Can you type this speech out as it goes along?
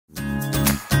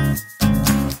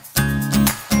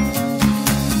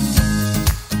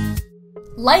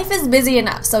Life is busy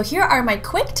enough, so here are my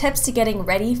quick tips to getting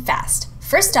ready fast.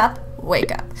 First up,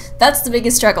 wake up. That's the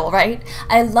biggest struggle, right?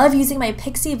 I love using my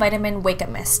Pixi Vitamin Wake Up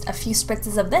Mist. A few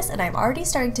spritzes of this and I'm already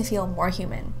starting to feel more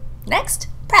human. Next,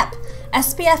 prep.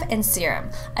 SPF and serum.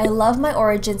 I love my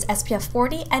Origins SPF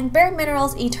 40 and Bare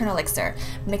Minerals Eternal Elixir.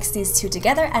 Mix these two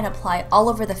together and apply all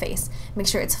over the face. Make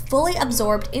sure it's fully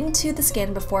absorbed into the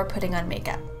skin before putting on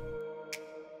makeup.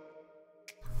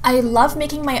 I love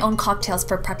making my own cocktails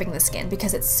for prepping the skin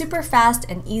because it's super fast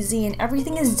and easy and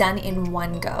everything is done in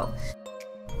one go.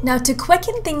 Now to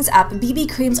quicken things up,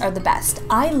 BB creams are the best.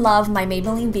 I love my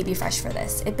Maybelline BB Fresh for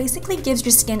this. It basically gives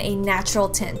your skin a natural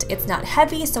tint. It's not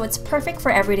heavy, so it's perfect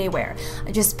for everyday wear.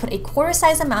 I just put a quarter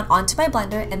size amount onto my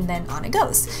blender and then on it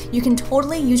goes. You can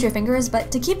totally use your fingers,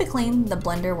 but to keep it clean, the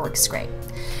blender works great.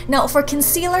 Now for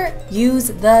concealer, use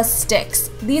the sticks.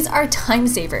 These are time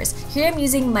savers. Here I'm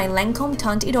using my Lancome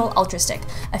Teint Idole Ultra Stick.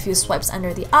 A few swipes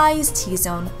under the eyes,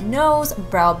 T-zone, nose,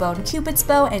 brow bone, cupid's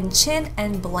bow, and chin,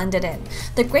 and blend it in.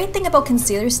 The great thing about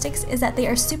concealer sticks is that they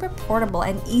are super portable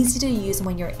and easy to use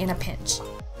when you're in a pinch.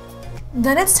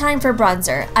 Then it's time for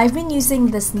bronzer. I've been using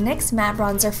this NYX matte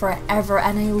bronzer forever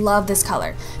and I love this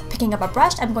color. Picking up a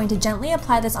brush, I'm going to gently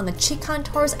apply this on the cheek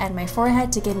contours and my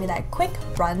forehead to give me that quick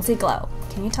bronzy glow.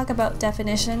 Can you talk about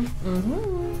definition?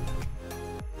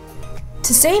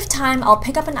 To save time, I'll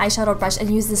pick up an eyeshadow brush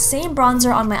and use the same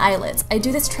bronzer on my eyelids. I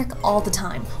do this trick all the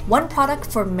time. One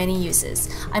product for many uses.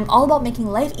 I'm all about making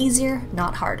life easier,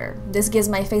 not harder. This gives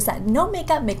my face that no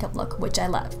makeup look, which I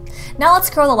love. Now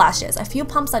let's curl the lashes. A few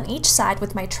pumps on each side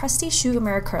with my trusty Chiu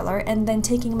mirror curler, and then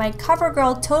taking my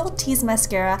CoverGirl Total Tease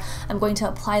mascara, I'm going to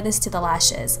apply this to the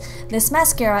lashes. This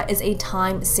mascara is a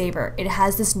time saver. It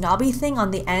has this knobby thing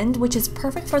on the end, which is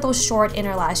perfect for those short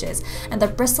inner lashes, and the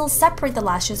bristles separate the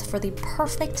lashes for the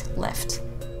perfect lift.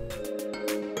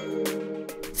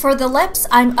 For the lips,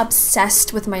 I'm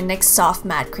obsessed with my NYX Soft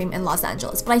Matte Cream in Los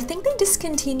Angeles, but I think they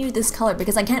discontinued this color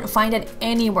because I can't find it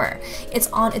anywhere. It's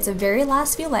on its very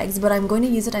last few legs, but I'm going to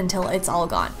use it until it's all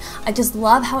gone. I just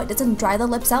love how it doesn't dry the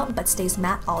lips out but stays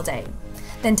matte all day.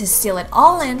 Then to seal it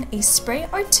all in, a spray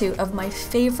or two of my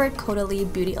favorite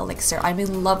Caudalie Beauty Elixir. I'm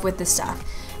in love with this stuff.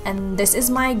 And this is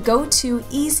my go-to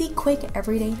easy, quick,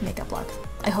 everyday makeup look.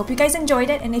 I hope you guys enjoyed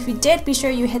it, and if you did, be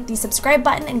sure you hit the subscribe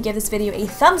button and give this video a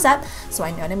thumbs up so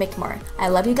I know to make more. I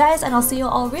love you guys, and I'll see you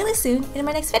all really soon in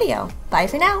my next video. Bye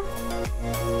for now!